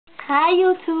Hi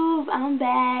YouTube, I'm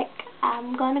back.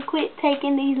 I'm gonna quit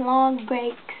taking these long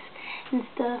breaks and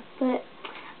stuff, but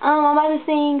I'm about to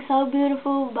sing So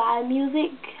Beautiful by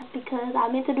Musiq because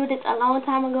I meant to do this a long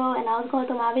time ago and I was going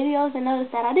through my videos and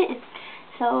noticed that I didn't.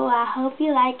 So I hope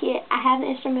you like it. I have the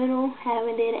instrumental,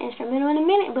 haven't did an instrumental in a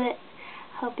minute, but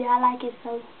hope y'all like it,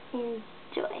 so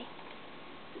enjoy.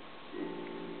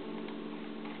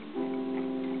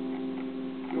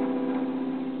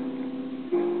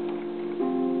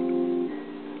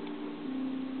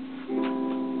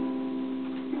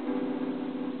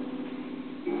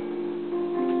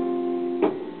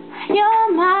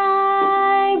 You're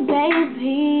my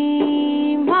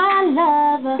baby, my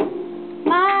lover,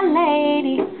 my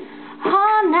lady.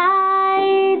 All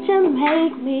night you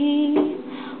make me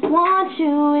want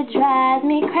you, it drives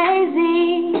me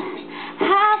crazy.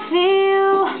 I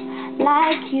feel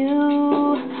like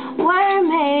you were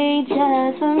made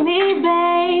just for me,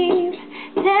 babe.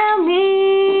 Tell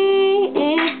me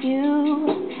if you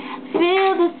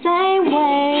feel the same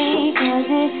way, 'cause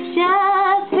it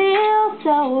just feels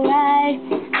so right.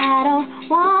 I don't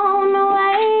wanna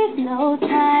waste no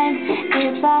time.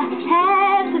 If I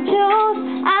had to choose,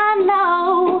 I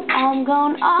know I'm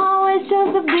gonna always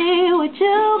choose to be with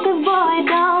you. 'Cause boy,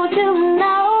 don't you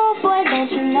know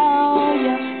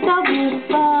you're so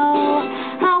beautiful.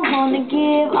 I wanna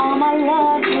give all my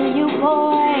love to you,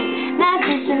 boy. Not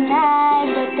just tonight,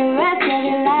 but the rest of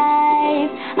your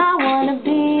life. I wanna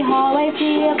be always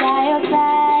here by your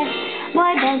side.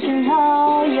 Boy, don't you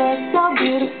know you're so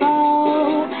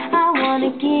beautiful. I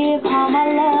wanna give all my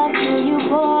love to you,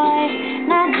 boy.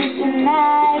 Not just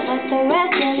tonight, but the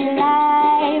rest of your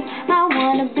life. I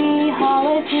wanna be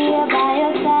always here by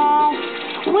your side.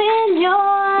 When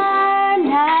you're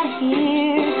not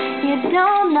here, you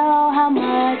don't know how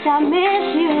much I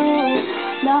miss you.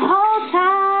 The whole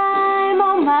time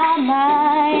on my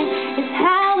mind is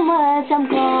how much I'm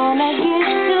gonna get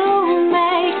to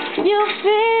make you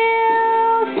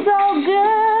feel so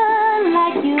good,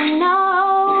 like you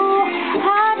know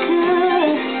how to.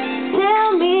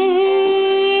 Tell me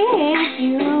if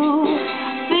you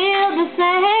feel the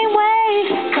same way,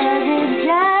 'cause it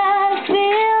just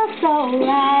feels so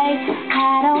right.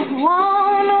 I don't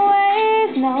wanna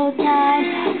waste no time.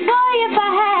 Boy, if I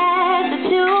had to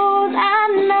choose, I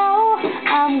know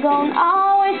I'm gonna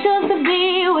always choose to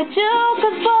be with you.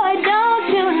 'Cause boy, don't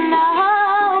you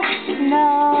know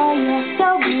you're so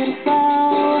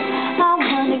beautiful. I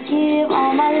wanna give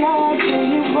all my love to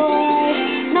you, boy.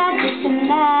 Not just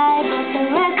tonight, but the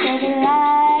rest of your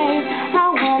life. I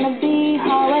wanna be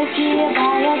always here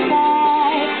by your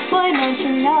side. Boy, don't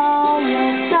you know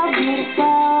you're so beautiful.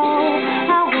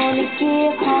 I wanna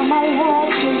give all my love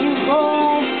to you,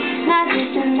 boy. Not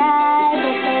just tonight,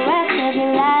 but the rest of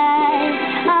your life.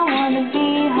 I wanna be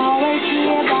always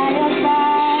here by your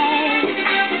side.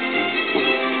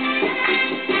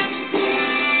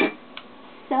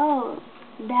 So,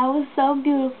 that was So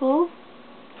Beautiful.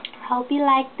 Hope you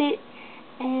liked it.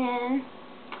 And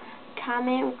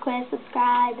comment, request,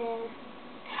 subscribe, and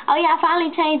oh yeah, I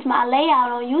finally changed my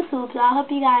layout on YouTube, so I hope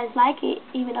you guys like it,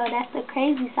 even though that's the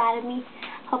crazy side of me.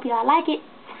 Hope y'all like it.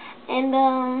 And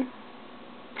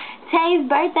Tay's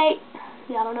birthday,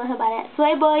 y'all don't know him by that.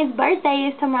 Sway Boy's birthday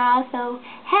is tomorrow, so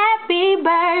happy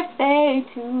birthday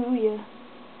to you.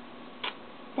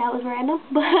 That was random,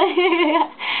 but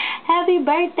happy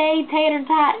birthday, Tater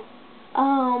Tot.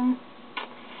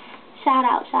 Shout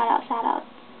out.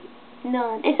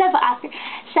 None, except for Oscar.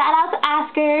 Shout out to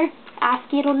Oscar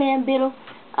Lambiddle.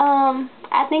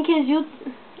 I think his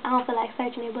I don't feel like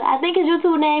searching it, but I think his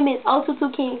YouTube name is 022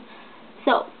 King.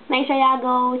 So make sure y'all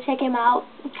go check him out.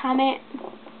 Comment.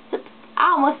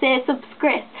 I almost said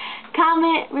subscribe.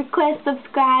 Comment, request,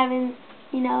 subscribe, and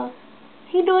he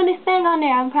doing this thing on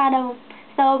there. I'm proud of him.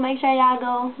 So make sure y'all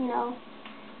go,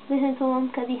 listen to him,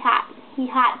 'cause he hot.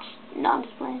 No, I'm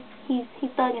just playing. He's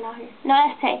thugging out here. No,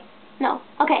 that's Tay. No.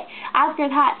 Okay.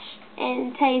 Oscar's hot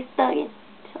and Tay's thugging.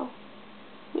 So,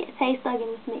 yeah, Tay's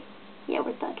thugging with me. Yeah,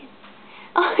 we're thugging.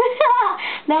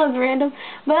 That was random.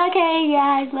 But okay,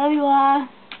 guys. Love you all.